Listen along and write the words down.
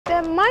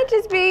that might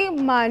just be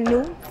my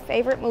new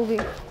favorite movie.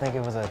 I think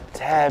it was a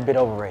tad bit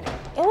overrated.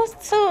 It was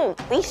too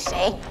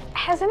cliche.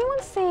 Has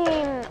anyone seen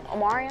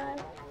Omarion?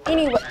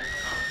 Anyway.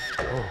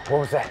 Ooh,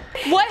 what was that?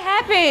 What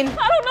happened?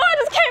 I don't know, I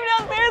just came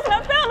downstairs and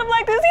I found him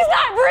like this. He's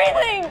not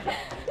breathing.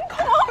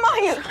 Come on,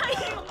 Maya.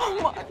 Oh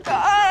my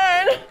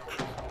God.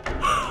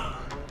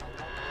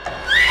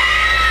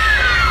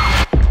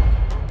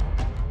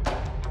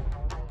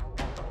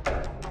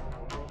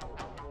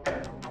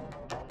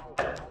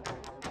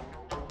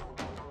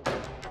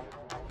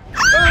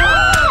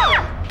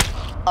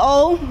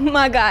 Oh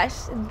my gosh,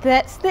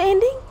 that's the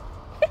ending?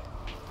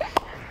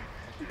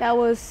 That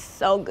was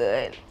so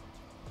good.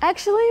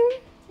 Actually,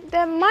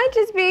 that might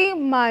just be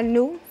my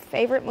new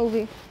favorite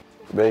movie.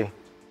 Babe,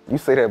 you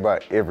say that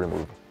about every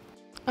movie.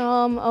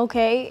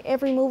 Okay,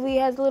 every movie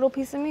has a little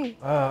piece of me.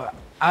 I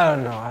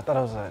don't know. I thought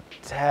it was a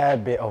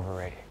tad bit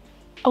overrated.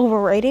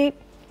 Overrated?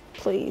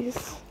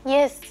 Please.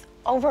 Yes,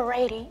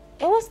 overrated.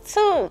 It was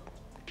too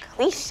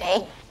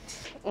cliche.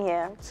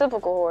 Yeah,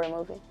 typical horror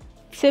movie.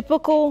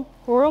 Typical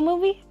horror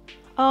movie?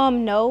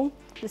 No.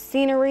 The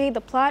scenery,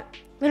 the plot,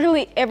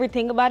 literally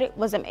everything about it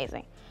was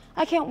amazing.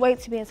 I can't wait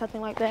to be in something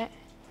like that.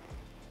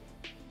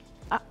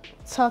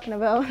 Talking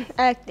about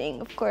acting,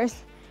 of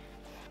course.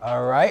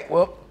 All right,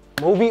 well,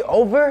 movie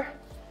over.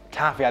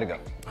 Time for y'all to go.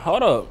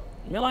 Hold up.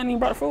 Y'all ain't even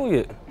brought food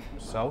yet.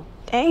 So?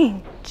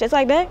 Dang, just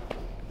like that?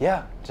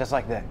 Yeah, just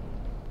like that.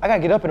 I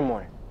gotta get up in the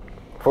morning.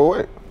 For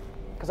what?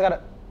 Cause I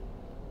gotta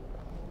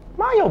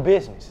mind your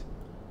business.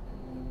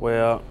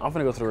 Well, I'm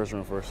finna go to the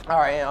restroom first. All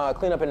right, and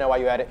clean up in there while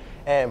you're at it.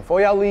 And before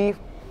y'all leave,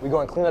 we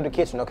go and clean up the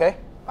kitchen, okay?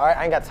 All right,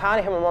 I ain't got time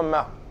to hear my mama's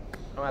mouth.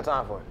 I don't have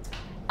time for it.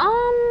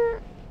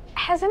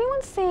 Has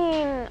anyone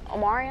seen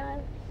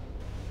Omarion?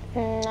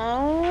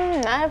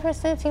 No, not ever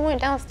since he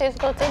went downstairs to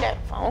go take that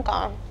phone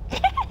call.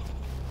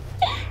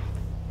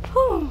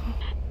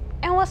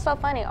 And what's so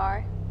funny,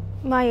 Ari?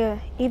 Maya,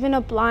 even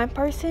a blind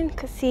person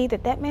could see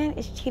that that man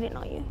is cheating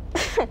on you.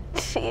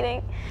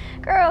 Cheating?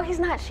 Girl, he's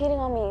not cheating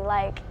on me.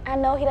 Like, I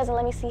know he doesn't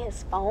let me see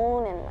his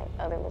phone and like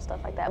other little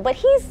stuff like that, but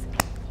he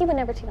would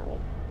never cheat on me.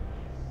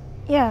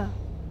 Yeah.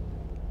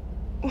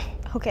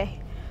 Okay.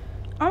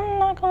 I'm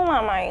not gonna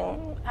lie, Maya.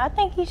 I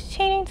think he's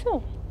cheating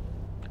too.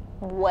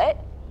 What?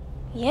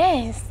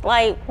 Yes,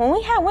 like when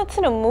we went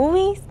to the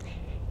movies,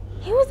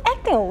 he was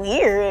acting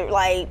weird,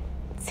 like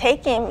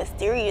taking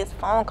mysterious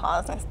phone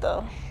calls and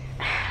stuff.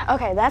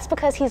 Okay, that's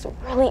because he's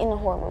really into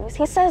horror movies.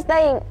 He says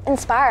they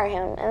inspire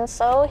him, and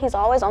so he's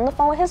always on the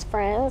phone with his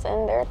friends,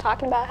 and they're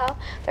talking about how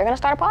they're gonna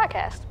start a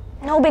podcast.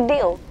 No big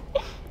deal.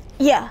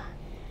 Yeah.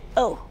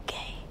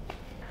 Okay.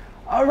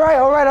 All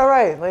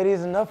right,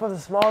 ladies, enough of the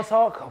small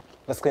talk.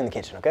 Let's clean the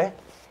kitchen, okay?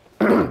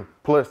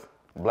 Plus,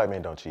 black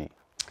men don't cheat.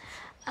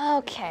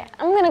 Okay,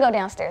 I'm gonna go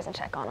downstairs and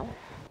check on him.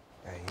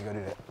 Hey, you go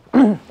do that.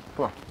 Come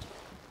on.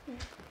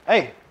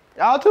 Hey,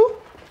 y'all too?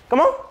 Come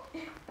on.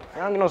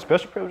 Y'all don't get no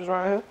special privileges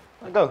around here.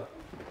 Let's go.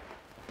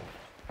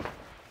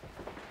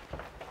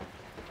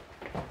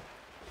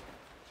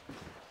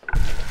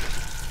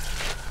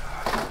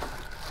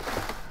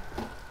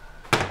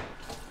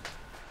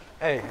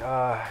 Hey,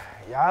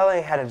 y'all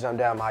ain't had to jump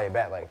down Maya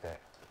back like that.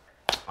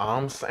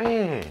 I'm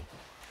saying.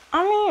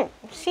 I mean,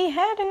 she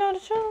had to know the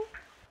truth.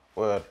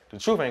 Well, the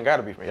truth ain't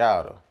gotta be from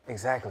y'all though.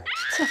 Exactly.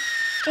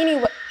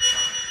 Anyway.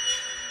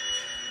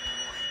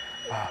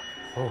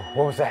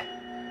 What was that?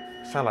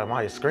 Sound like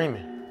Maya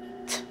screaming.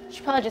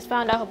 She probably just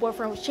found out her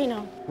boyfriend was cheating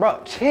on her.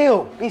 Bro,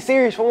 chill. Be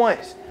serious for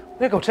once. We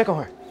gotta go check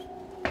on her.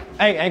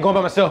 Hey, I ain't going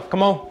by myself.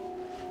 Come on.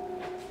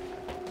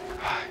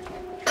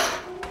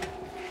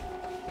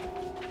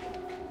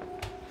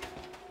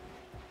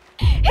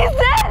 He's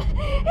dead!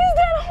 He's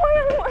dead!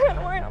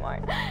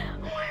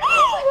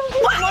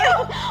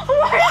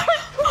 Omarion.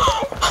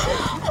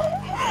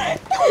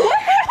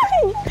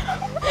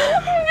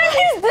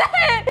 He's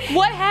dead!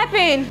 What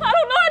happened? I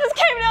don't know, I just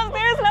came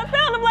downstairs and I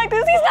found him like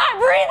this. He's not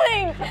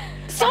breathing!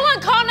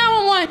 Someone call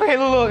 911. Okay,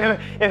 look.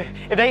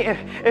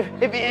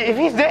 If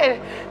he's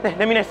dead, that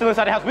means they're still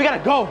inside the house. We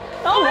gotta go.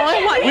 Oh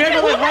my We gotta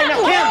go right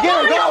now. Get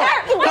him, go.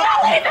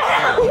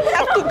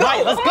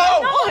 Right, let's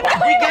go.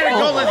 We gotta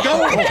go. Let's go.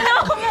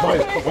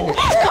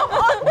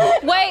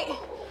 Wait,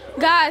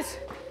 guys,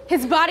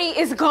 his body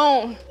is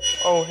gone.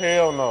 Oh,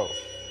 hell no.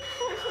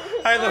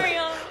 Hey, look.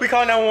 We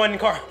call 911 in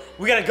the car.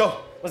 We gotta go.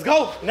 Let's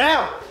go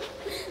now.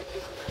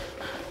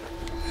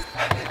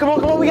 Come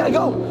on. We gotta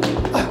go.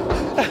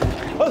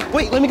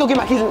 Wait, let me go get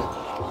my keys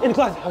in the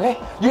closet, okay?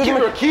 You keep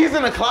your keys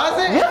in the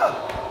closet? Yeah.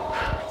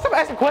 Stop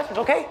asking questions,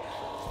 okay?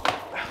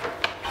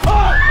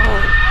 Oh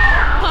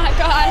my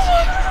gosh.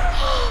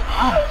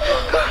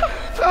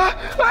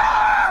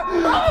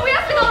 Roman, we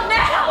have to go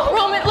now!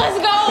 Roman, let's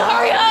go.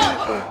 Hurry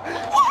up.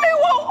 Why it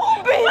won't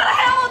open? What the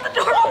hell is the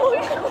door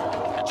open?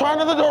 Try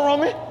another door,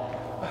 Roman.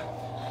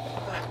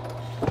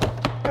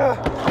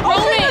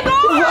 Roman,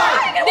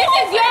 this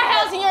is your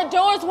house and your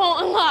doors won't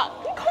unlock.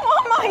 Come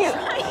on, Maya.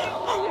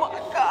 Oh my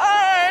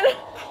God.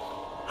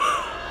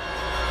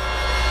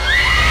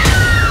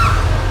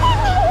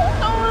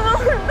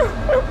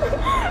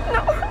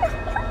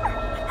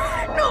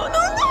 No.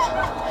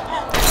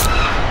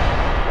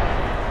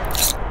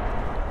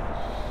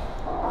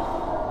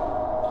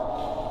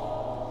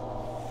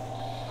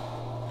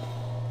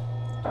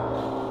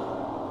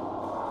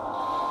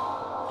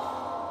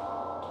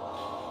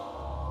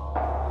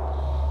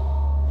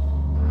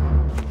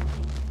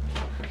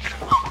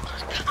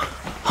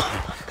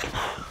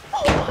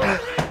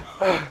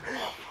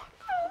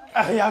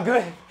 Y'all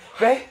good,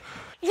 babe?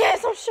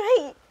 Yes, I'm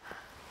straight.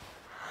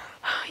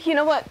 You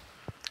know what?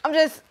 I'm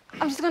just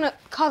gonna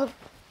call the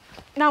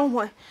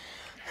 911.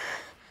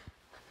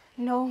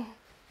 No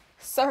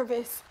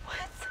service.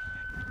 What?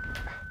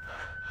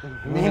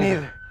 Me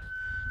neither.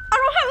 I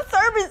don't have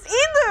service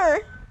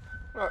either.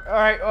 All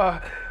right,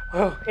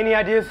 well, any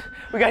ideas?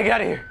 We gotta get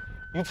out of here.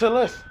 You tell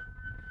us.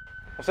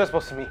 What's that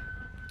supposed to mean?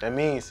 That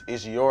means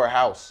it's your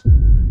house.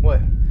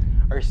 What?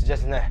 Are you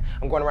suggesting that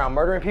I'm going around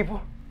murdering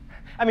people?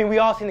 I mean, we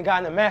all seen the guy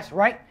in the mask,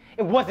 right?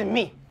 It wasn't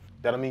me.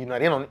 That don't mean you're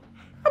not in on it.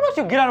 How about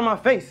you get out of my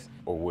face?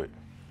 Or what?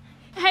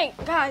 Hey,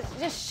 guys,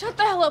 just shut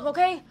the hell up,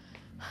 okay?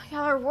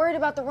 Y'all are worried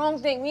about the wrong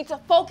thing. We need to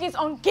focus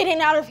on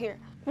getting out of here.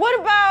 What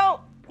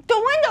about the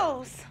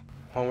windows?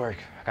 Won't work.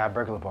 I got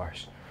burglar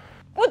bars.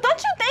 Well,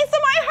 don't you think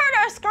somebody heard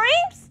our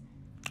screams?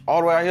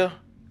 All the way out here?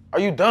 Are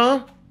you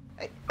dumb?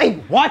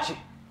 Hey, watch it,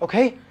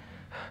 okay?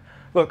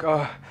 Look,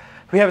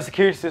 we have a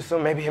security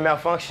system, maybe a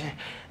malfunction,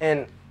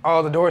 and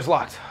all the doors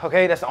locked,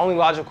 okay? That's the only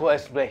logical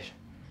explanation.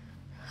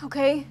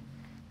 Okay,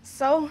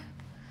 so?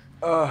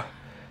 Go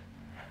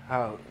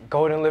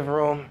in the living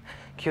room,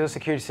 kill the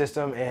security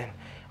system, and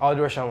all the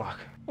doors should unlock.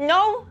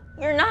 No,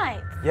 you're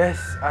not. Yes,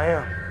 I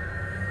am.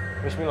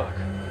 Wish me luck.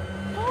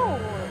 Oh.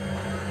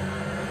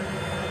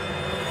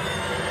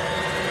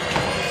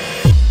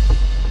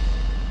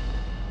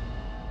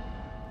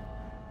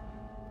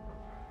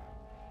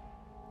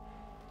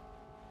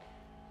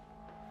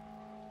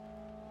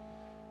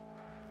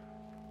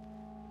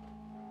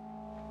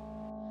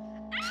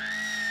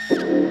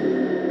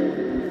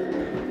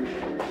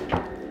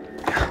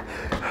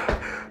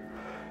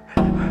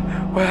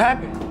 What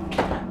happened?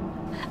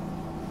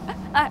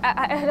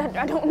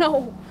 I don't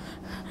know.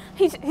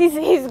 He's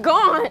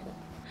gone.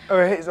 All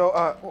right, so,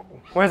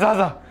 where's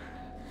Zaza?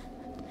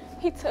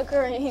 He took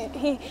her and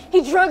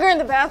he drug her in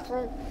the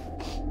bathroom.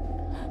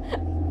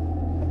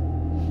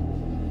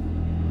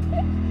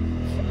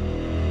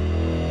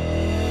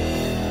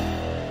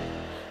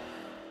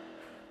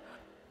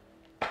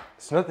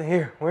 There's nothing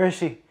here. Where is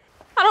she?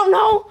 I don't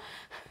know.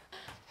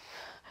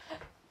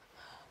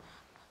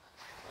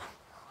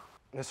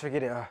 Let's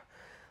forget it.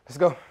 Let's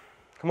go.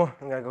 Come on,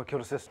 we gotta go kill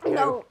the system.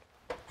 No.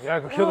 We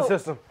gotta go kill the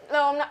system.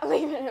 No, I'm not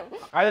leaving him.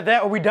 Either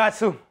that or we die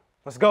too.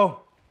 Let's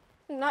go.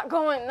 I'm not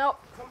going, no.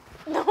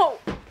 No.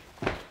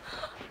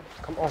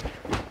 Come on.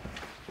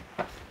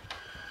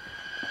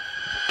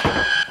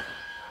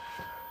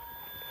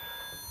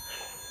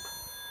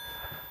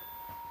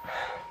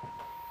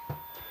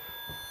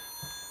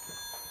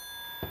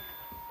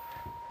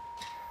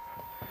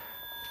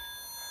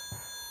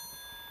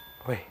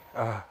 Wait,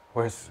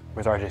 where's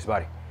RJ's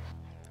body?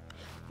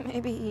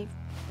 Maybe he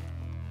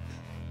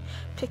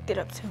picked it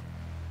up too.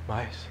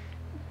 Myers,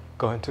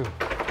 going too.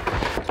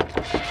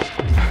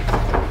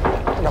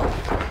 No.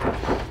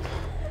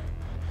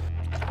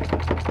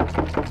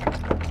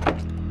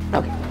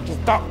 Okay,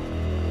 just stop.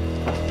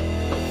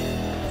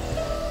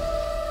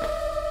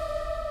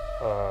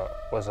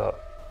 What's up?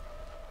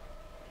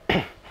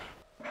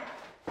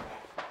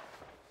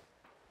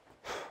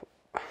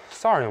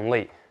 Sorry I'm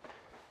late.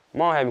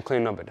 Mom had me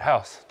cleaning up at the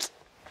house.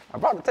 I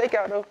brought the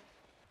takeout though.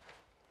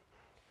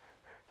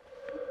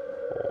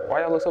 Why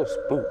y'all look so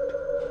spooked?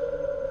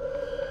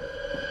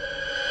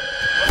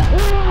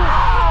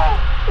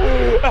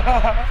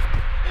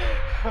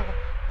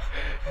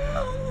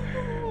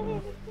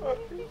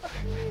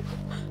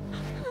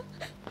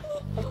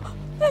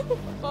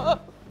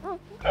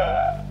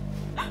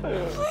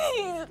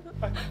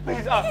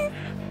 Please,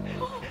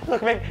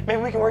 look, maybe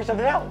we can work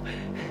something out.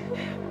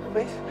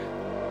 Please.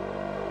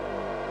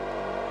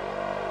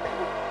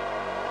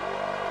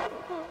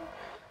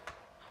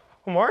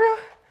 Mario?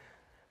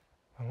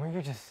 Were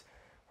you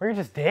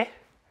just dead?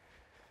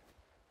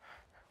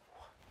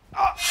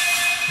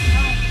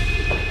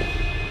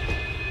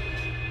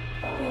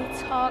 You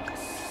talk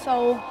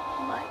so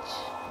much.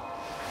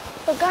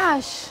 But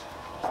gosh,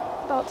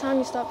 about time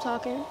you stopped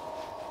talking.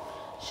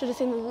 Should have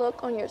seen the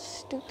look on your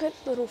stupid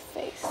little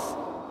face.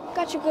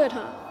 Got you good,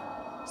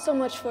 huh? So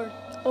much for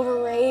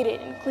overrated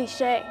and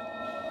cliche.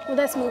 Well,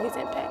 that's movie's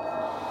impact.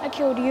 I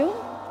killed you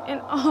and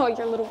all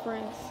your little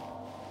friends.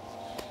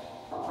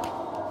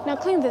 Now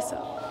clean this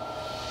up.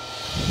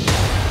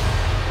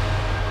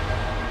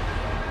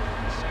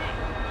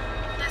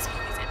 That's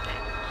movie's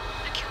impact.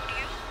 I killed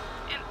you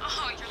and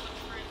all your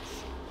little friends.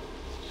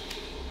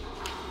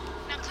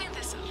 Now clean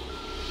this up.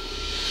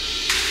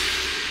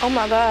 Oh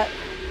my God.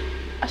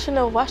 I should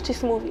never watch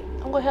this movie.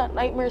 I'm gonna have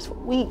nightmares for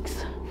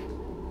weeks.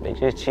 They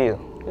just chill.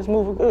 This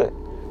movie good.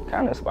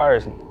 Kind of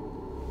inspires me.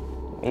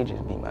 It may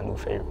just be my new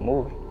favorite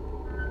movie.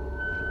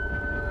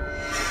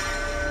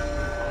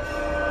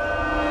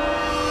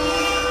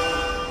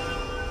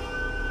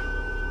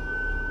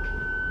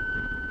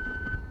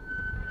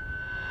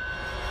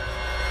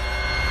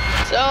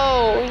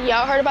 So,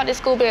 y'all heard about this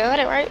school being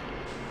hunted, right?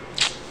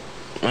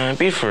 Man,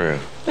 be for real.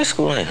 This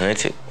school ain't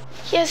haunted.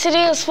 Yes, it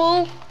is,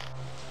 fool.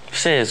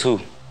 Says who?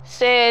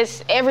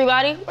 Says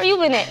everybody. Where you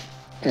been at?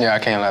 Yeah, I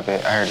can't lie,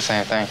 but I heard the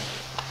same thing.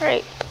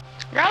 Right.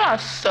 Y'all are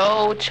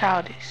so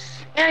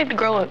childish. You need to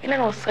grow up. You know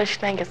no such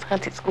thing as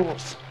haunted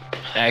schools.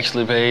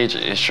 Actually, Paige,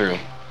 it's true.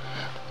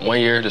 One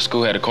year, the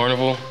school had a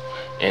carnival,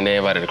 and they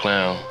invited a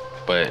clown,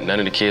 but none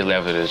of the kids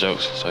laughed at his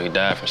jokes, so he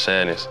died from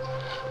sadness.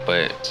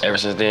 But ever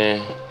since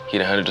then, he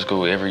done hunted the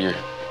school every year.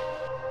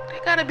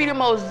 That gotta be the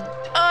most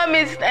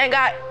dumbest thing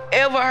I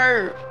ever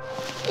heard.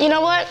 You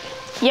know what?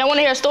 Y'all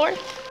wanna hear a story?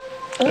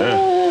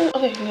 Ooh.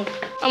 Okay, go.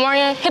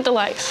 Amarian, hit the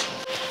lights.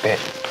 Bet.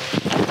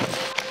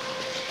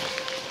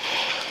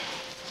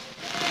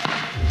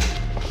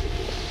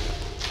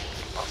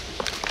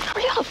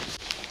 Hurry up.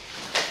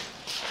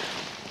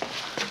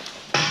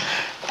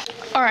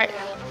 All right,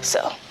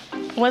 so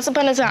once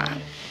upon a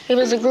time, it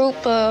was a group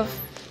of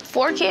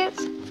 4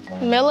 kids,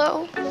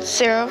 Mello,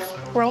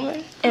 Seraph,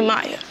 Roman, and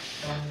Maya.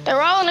 They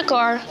were all in the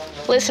car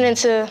listening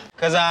to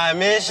Cause I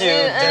miss you,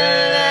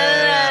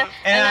 and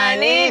I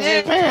need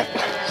you. Man,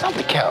 stop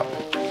the cap.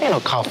 Ain't no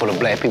call for the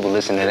black people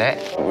listening to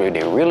that. What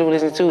they really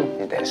listen to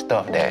is that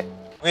stuff that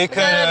We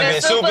could have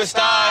been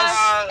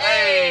superstars.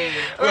 Hey,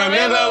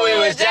 remember we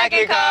was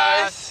jacking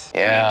cars.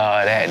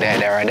 yeah,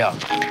 that right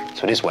there.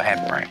 So this what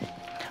happened, right?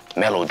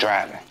 Mello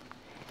driving,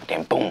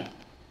 then boom,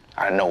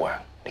 out of nowhere,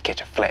 they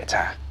catch a flat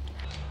tire.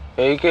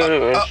 Hey,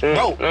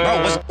 Bro,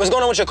 what's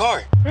going on with your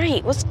car?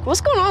 Right,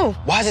 what's going on?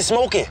 Why is it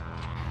smoking?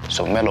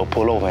 So Mello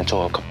pulled over into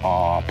a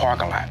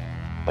parking lot,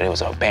 but it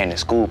was an abandoned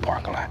school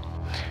parking lot.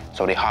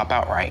 So they hop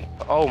out, right?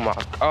 Oh my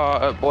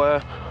God,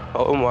 boy.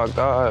 Oh my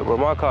God, bro.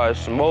 My car is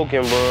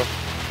smoking, bro.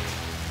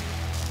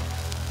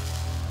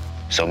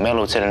 So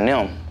Mello telling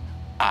them,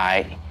 all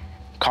right,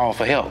 call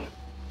for help.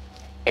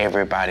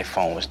 Everybody's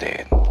phone was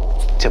dead.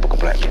 Typical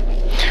black people.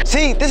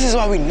 See, this is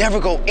why we never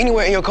go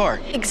anywhere in your car.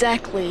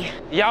 Exactly.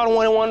 Y'all the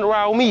one that wanted to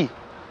ride with me.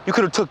 You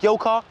could have took your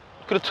car.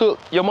 You could have took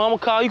your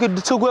mama's car. You could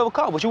have took whoever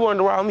car, but you wanted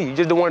to ride with me. You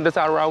just didn't want to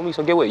decide to ride with me,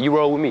 so get what? You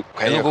roll with me.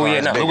 Okay, look where we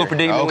at now. Look what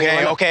predicament we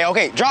at.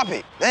 Okay, drop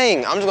it.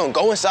 Dang, I'm just gonna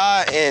go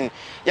inside and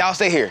y'all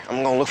stay here.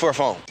 I'm gonna look for a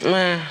phone.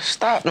 Man,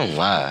 stop them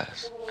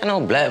lies. I know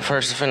black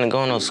person finna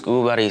go in no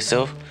school by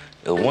themselves.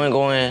 If one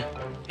go in,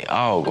 they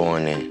all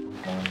going in.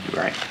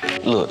 Right.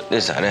 Look,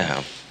 this how that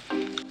happened.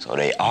 So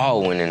they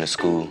all went into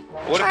school.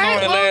 What if you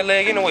on the last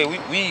leg anyway?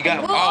 We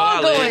got all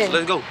our legs.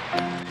 Let's go.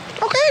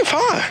 Okay,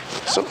 fine.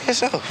 Suit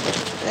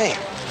yourself. Hey.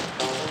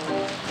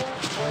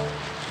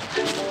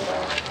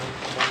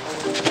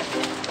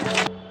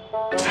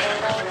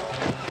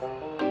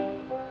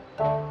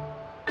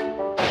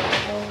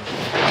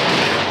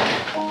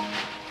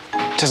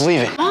 Just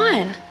leave it. Come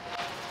on.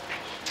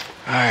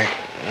 All right,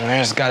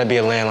 there's gotta be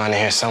a landline in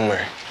here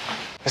somewhere.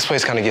 This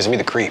place kinda gives me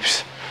the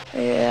creeps.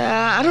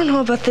 Yeah, I don't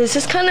know about this.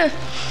 It's kind of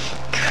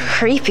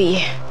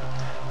creepy.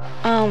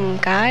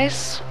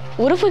 Guys,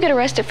 what if we get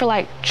arrested for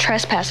like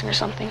trespassing or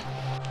something?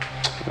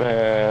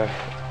 Man,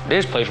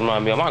 this place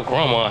reminds me of my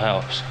grandma's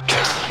house.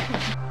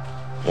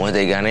 Once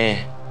they got in,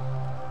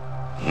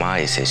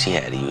 Maya said she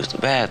had to use the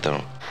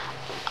bathroom.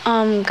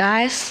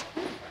 Guys,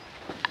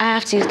 I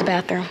have to use the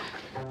bathroom.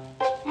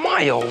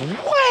 Maya,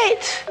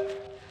 what?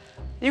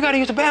 You gotta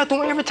use the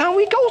bathroom every time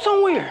we go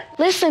somewhere.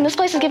 Listen, this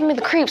place is giving me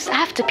the creeps. I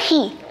have to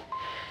pee.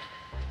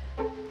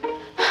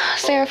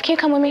 Sarah, can you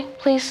come with me,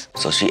 please?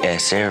 So she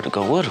asked Sarah to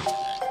go with her.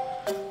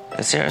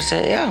 And Sarah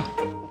said, yeah.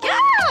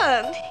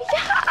 Yeah,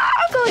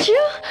 I'll go with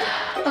you.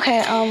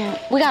 Okay,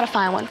 we gotta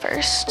find one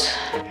first.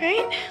 All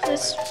right,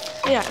 let's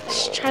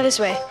try this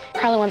way.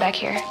 Probably one back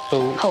here,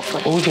 So,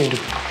 hopefully. What we gonna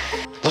do?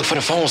 Look for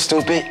the phone,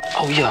 stupid.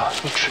 Oh, yeah.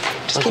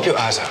 Just keep your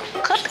eyes out.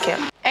 Cut the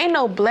cap. Ain't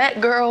no black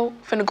girl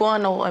finna go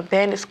in no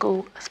abandoned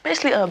school,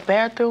 especially a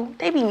bathroom.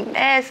 They be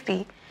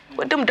nasty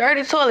with them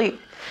dirty toilets.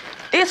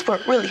 This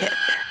what really happened.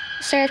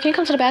 Sarah, can you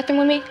come to the bathroom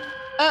with me?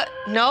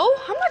 No,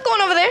 I'm not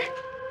going over there.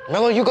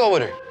 Mello, you go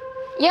with her.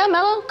 Yeah,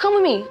 Mello, come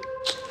with me.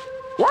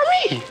 Why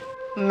me?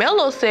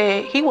 Mello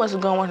said he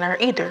wasn't going there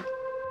either.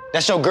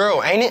 That's your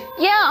girl, ain't it?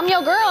 Yeah, I'm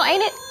your girl,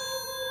 ain't it?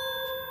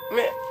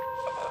 Man,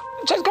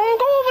 just go over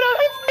there.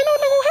 Ain't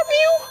nothing gonna happen to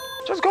you.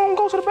 Just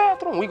go to the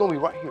bathroom. We gonna be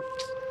right here.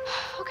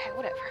 Okay,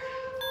 whatever.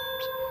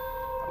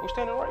 We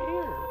standing right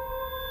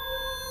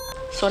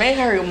here. So they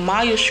heard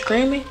Maya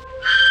screaming.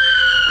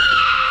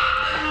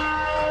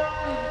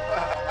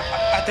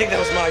 I think that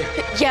was Maya.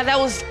 Yeah, that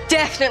was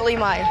definitely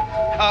mine.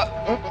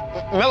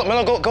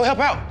 Mello, go help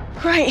out.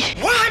 Right.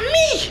 Why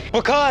me?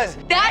 Because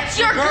That's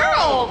your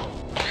girl.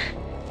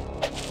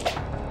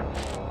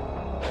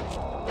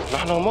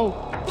 Not no more.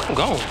 I'm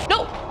gone.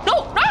 No.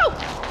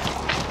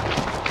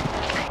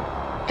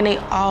 And they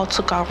all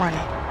took out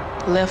running,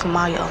 left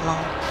Maya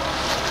alone.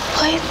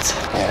 What?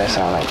 Yeah, that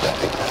sound like that.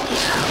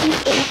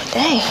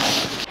 Dang.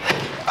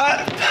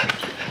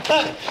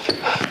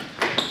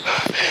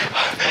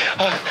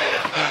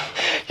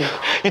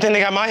 you think they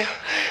got Maya?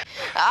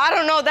 I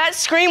don't know, that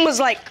scream was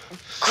like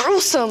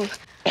gruesome.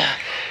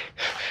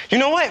 You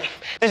know what?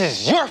 This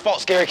is your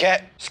fault, Scary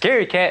Cat.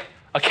 Scary cat.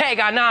 A cat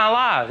got 9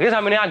 lives. Here's how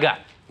many I got.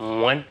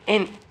 1.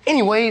 And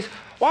anyways,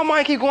 why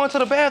Maya keep going to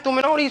the bathroom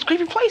in all these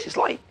creepy places?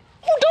 Like,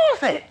 who does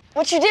that?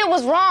 What you did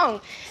was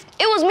wrong.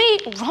 It was me.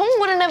 Roman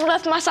would have never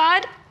left my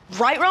side.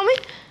 Right, Roman?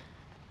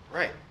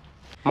 Right.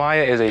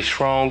 Maya is a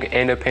strong,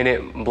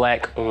 independent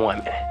black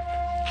woman.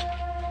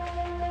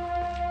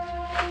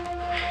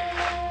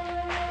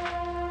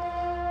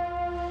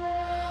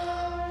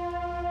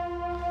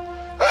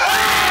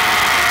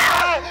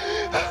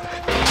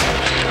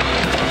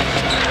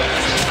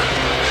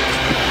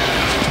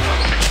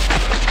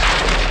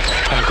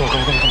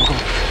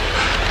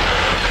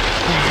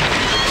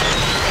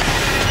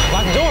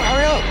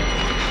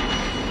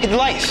 Hit the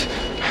lights.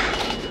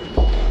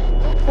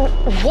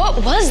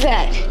 What was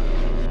that?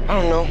 I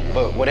don't know,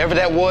 but whatever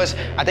that was,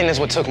 I think that's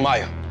what took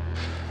Maya.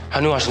 I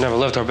knew I should never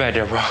left her back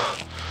there, bro.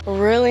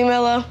 Really,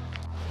 Mello?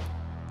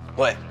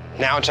 What?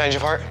 Now change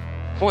of heart?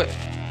 What?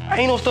 I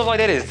ain't know stuff like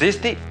that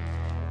existed.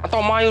 I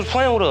thought Maya was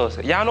playing with us.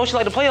 Y'all know she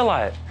like to play a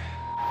lot.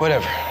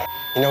 Whatever.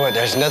 You know what?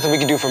 There's nothing we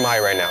can do for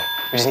Maya right now.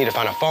 We just need to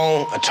find a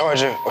phone, a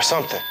charger, or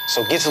something.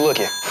 So get to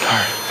looking. All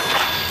right.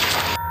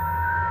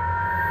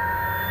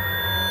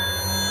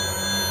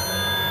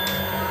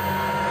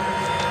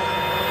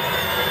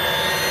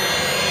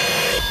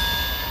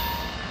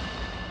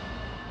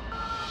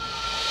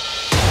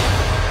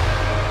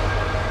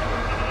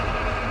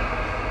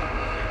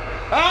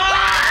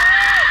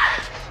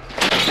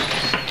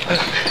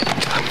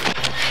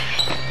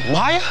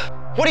 Maya?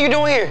 What are you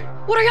doing here?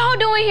 What are y'all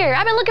doing here?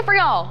 I've been looking for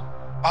y'all.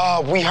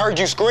 We heard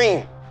you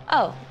scream.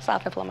 Oh, saw a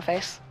pimple on my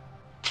face.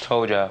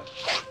 Told y'all.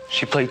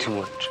 She played too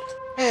much.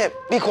 Man,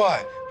 be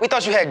quiet. We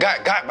thought you had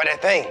got by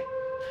that thing.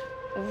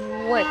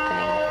 What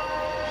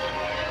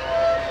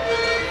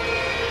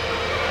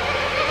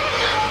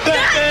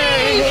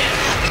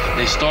thing?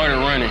 They started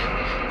running.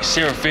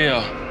 Sarah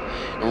fell,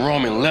 and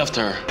Roman left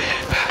her.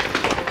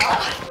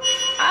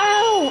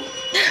 Ow!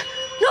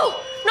 No,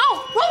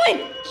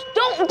 Roman!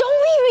 Don't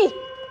leave me!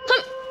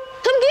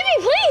 Come get me,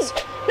 please!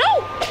 No!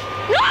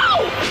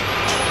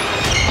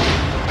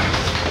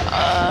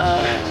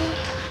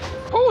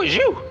 Who is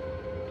you?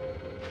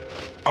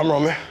 I'm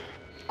Roman.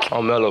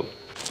 I'm Mello.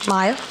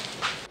 Maya?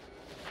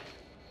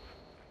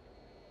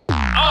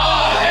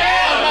 Oh,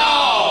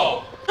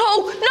 hell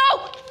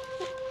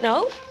no!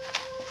 No?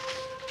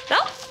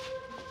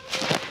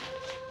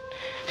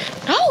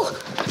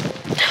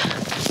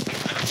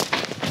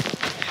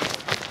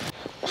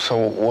 So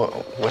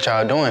what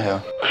y'all doing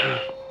here?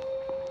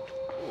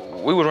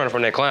 We was running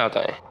from that clown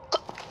thing.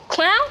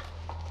 Clown?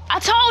 I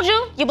told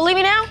you. You believe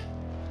me now?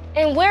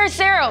 And where's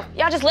Sarah?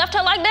 Y'all just left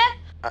her like that?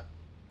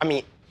 I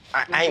mean,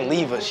 I ain't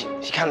leave her.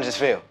 She kind of just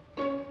fell.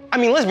 I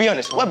mean, let's be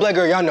honest. What black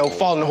girl y'all know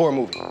fall in a horror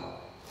movie?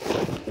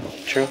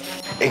 True.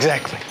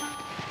 Exactly.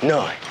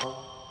 None.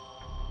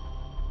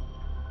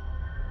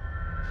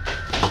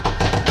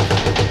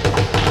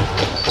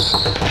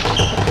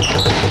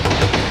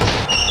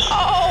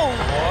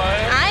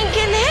 I ain't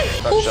getting that.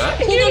 Who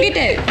gonna get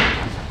that?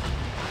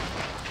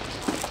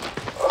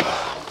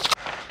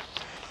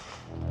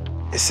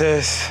 It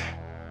says,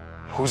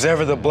 who's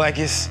ever the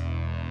blackest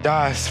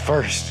dies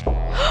first.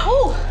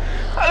 Who?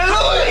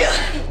 Hallelujah!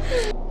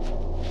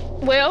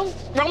 Well,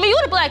 Roman, you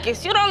the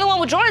blackest. You're the only one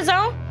with Jordans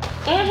on.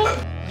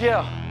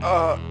 Yeah,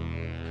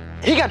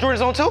 he got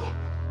Jordans on too?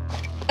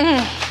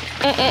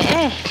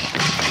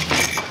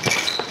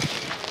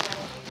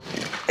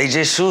 They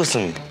just shoes to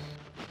me.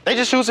 They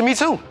just shoes to me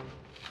too.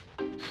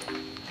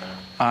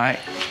 All right,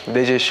 if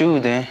they just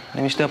shoes, then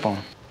let me step on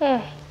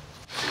them.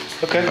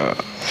 Okay.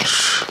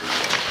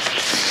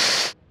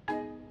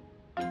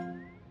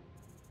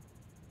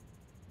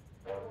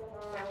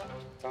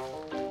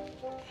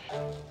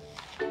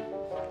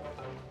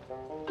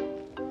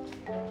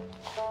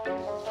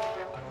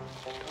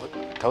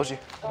 Told you.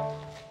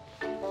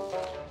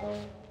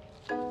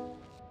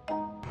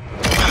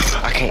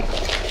 I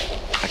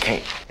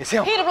can't. It's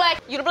him. He the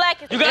black. You the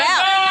blackest. You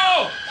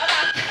gotta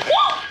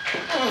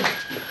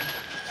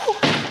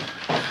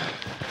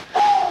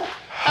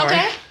go!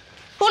 Okay.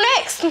 Who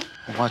next?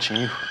 I'm watching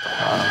you.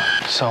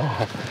 So,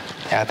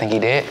 I think he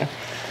dead?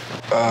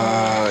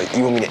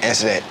 You want me to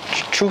answer that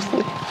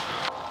truthfully?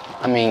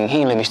 I mean, he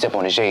didn't let me step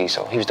on his J's,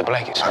 so he was the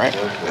blackest, right?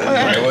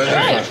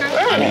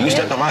 I mean, you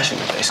stepped on my shoes.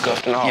 They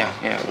scuffed and all. Yeah.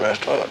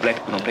 Black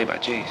people don't play by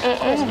J's.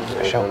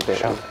 For sure.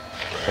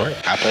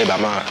 I play by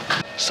mine.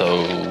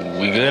 So,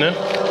 we good now?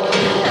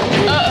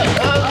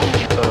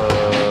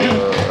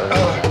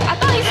 I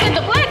thought he said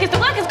the blackest. The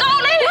blackest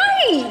gone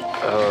in.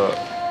 Right.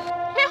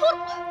 Man, who?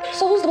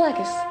 So who's the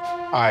blackest?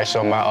 All right,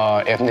 so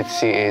my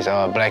ethnicity is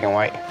black and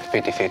white,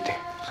 50-50.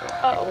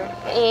 Oh,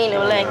 he ain't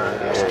no black.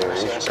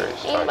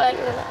 He ain't black.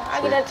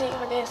 I get that to you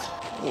for this.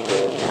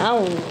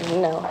 I'm,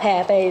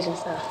 half Asian,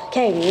 so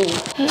can't be me.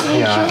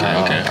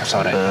 Yeah, okay. I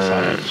saw that.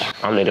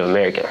 I'm Native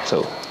American,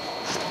 so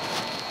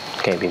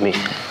can't be me.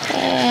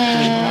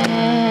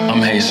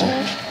 I'm Haitian.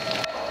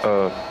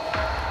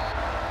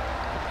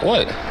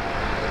 What?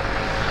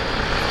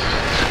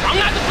 I'm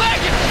not the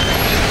blackest!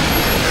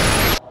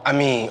 I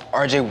mean,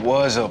 RJ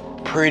was a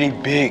pretty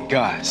big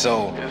guy,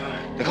 so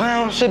the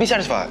clown should be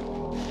satisfied.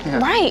 Yeah.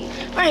 Right.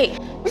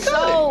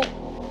 So,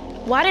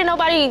 why didn't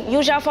nobody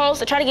use y'all phones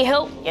to try to get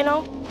help, They're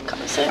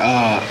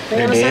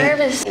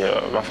service?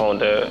 Yeah, my phone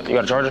dead. You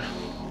got a charger?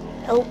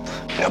 Nope.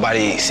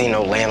 Nobody seen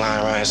no landline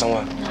around here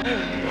somewhere?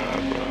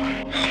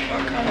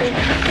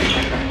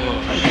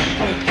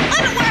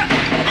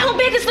 How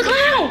big is the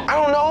clown? I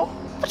don't know.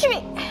 What you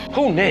mean?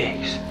 Who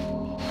next?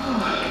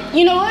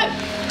 You know what?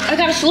 I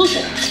got a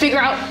solution. Let's figure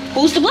out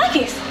who's the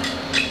blackest.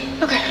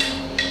 Okay.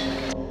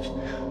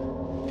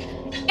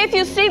 If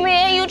you see me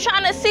and you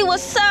trying to see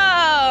what's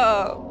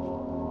up.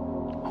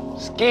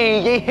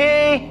 Ski,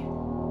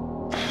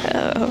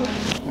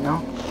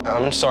 No?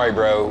 I'm sorry,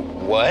 bro.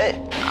 What?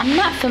 I'm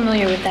not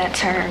familiar with that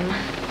term.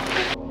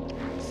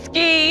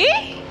 Ski.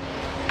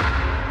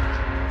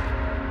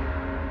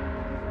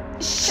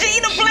 She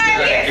the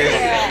blackest.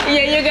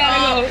 Yeah, you gotta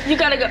go. You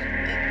gotta go.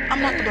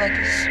 I'm not the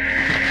blackest.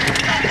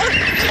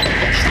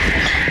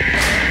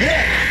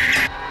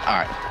 All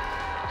right.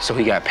 So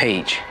we got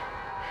Paige,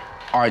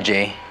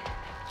 RJ,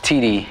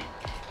 TD,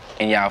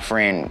 and y'all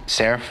friend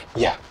Seraph.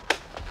 Yeah.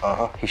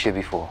 He should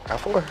be full. Got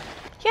 4.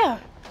 Yeah.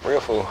 Real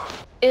fool.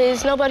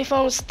 Is nobody's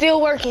phone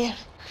still working?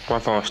 My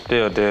phone's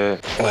still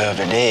dead. Well, if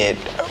they're dead,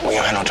 we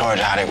don't have no charge.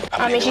 How they?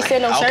 I mean, she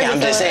said no Okay, service.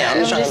 I'm just saying. I'm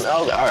just trying just- to.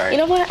 Okay, all right. You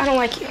know what? I don't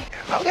like you.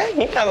 Okay,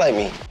 you not like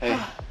me. Hey.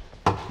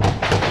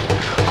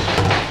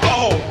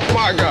 Oh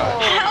my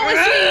God. How is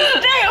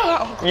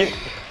he? Damn.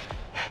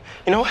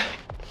 You know what?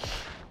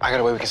 I got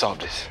a way we can solve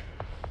this.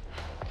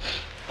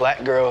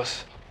 Black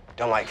girls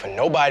don't like for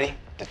nobody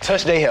to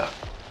touch their hair.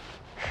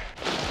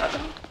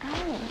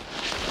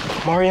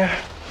 Maria.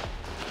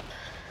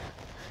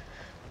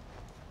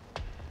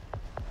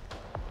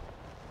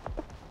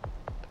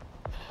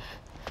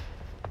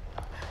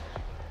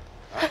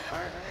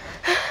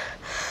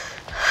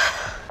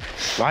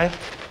 Maya,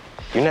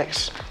 you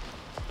next.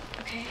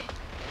 Okay.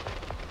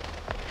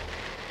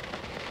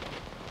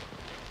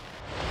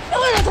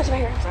 Oh, don't touch my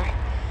hair. I'm sorry.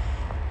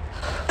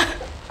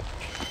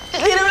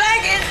 She the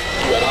blackest.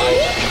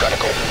 You gotta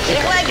go. She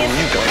the blackest.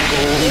 You gotta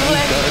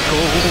go.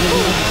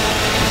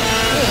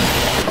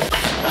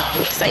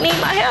 This ain't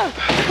even my hair.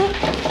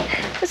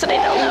 This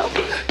ain't no help.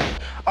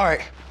 All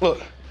right,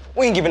 look,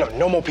 we ain't giving up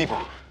no more people.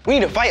 We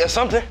need to fight or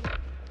something.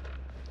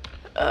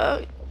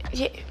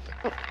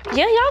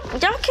 Yeah,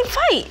 y'all can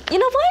fight. You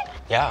know what?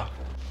 Yeah.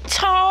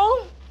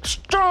 Tall,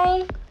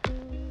 strong,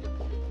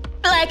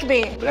 black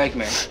man. Black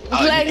man.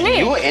 Black man.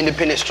 You an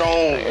independent,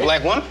 strong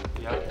black woman?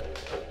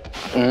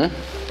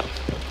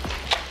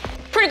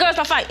 Pretty girls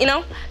don't fight, you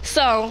know?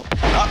 So.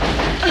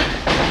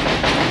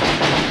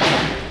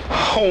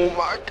 Oh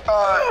my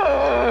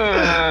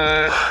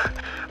God.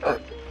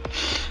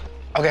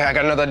 Okay, I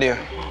got another idea.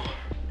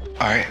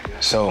 All right,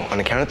 so on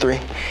the count of 3,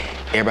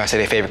 everybody say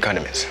their favorite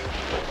condiments.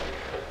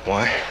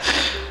 1,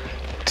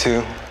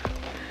 2,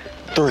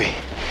 3.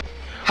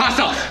 Hot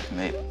sauce.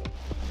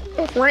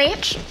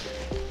 Ranch.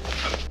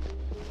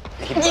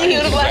 He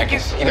You the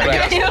blackest. You the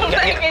blackest. You the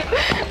blackest.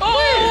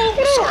 Oh,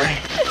 Sorry.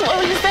 what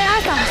would you say?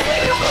 Hot sauce.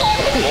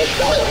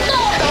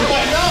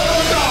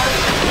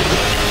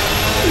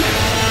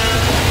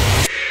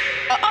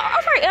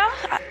 All right, y'all.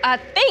 I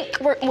think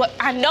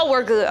I know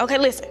we're good. Okay,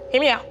 listen. Hear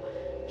me out.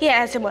 He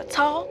asked him what?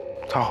 Tall,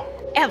 Tall.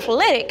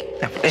 athletic,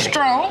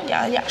 strong.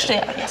 Yeah.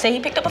 Say he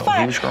picked up a 5.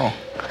 He was strong.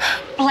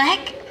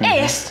 Black.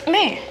 S.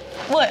 Man.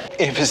 What?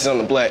 Emphasis on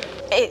the black.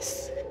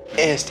 S.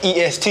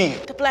 S-E-S-T.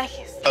 The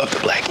blackest. Of the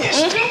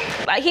blackest.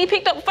 Like he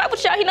picked up a fight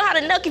with y'all. He know how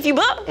to knuck if you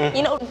buck.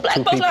 You know, black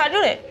folks know how to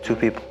do that. 2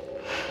 people.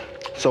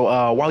 So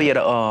why we at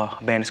a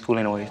abandoned school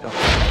anyways though? You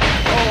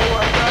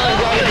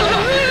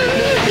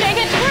ain't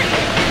get your break.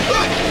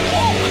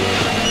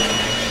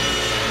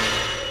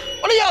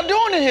 What are y'all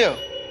doing in here?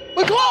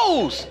 We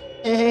closed.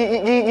 You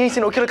ain't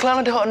seen no killer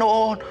clown,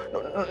 no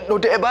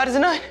dead bodies or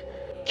nothing?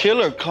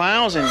 Killer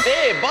clowns and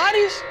dead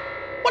bodies?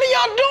 What are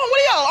y'all doing? What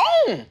are y'all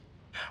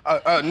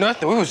on?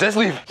 Nothing. We was just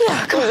leaving.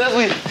 Yeah, come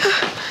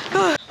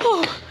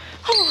on.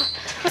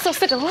 I'm so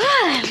sick of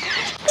lying.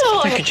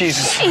 Thank you,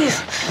 Jesus.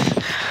 Jeez.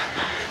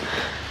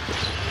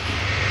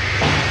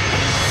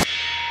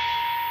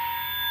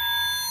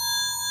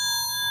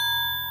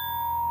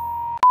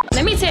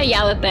 Let me tell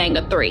y'all a thing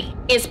of 3.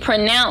 It's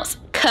pronounced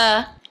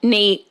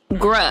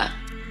Kinigra.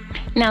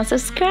 Now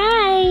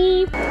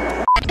subscribe.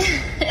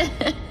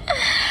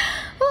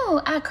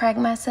 Ooh, I cracked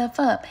myself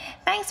up.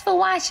 Thanks for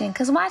watching,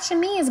 because watching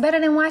me is better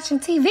than watching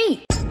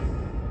TV.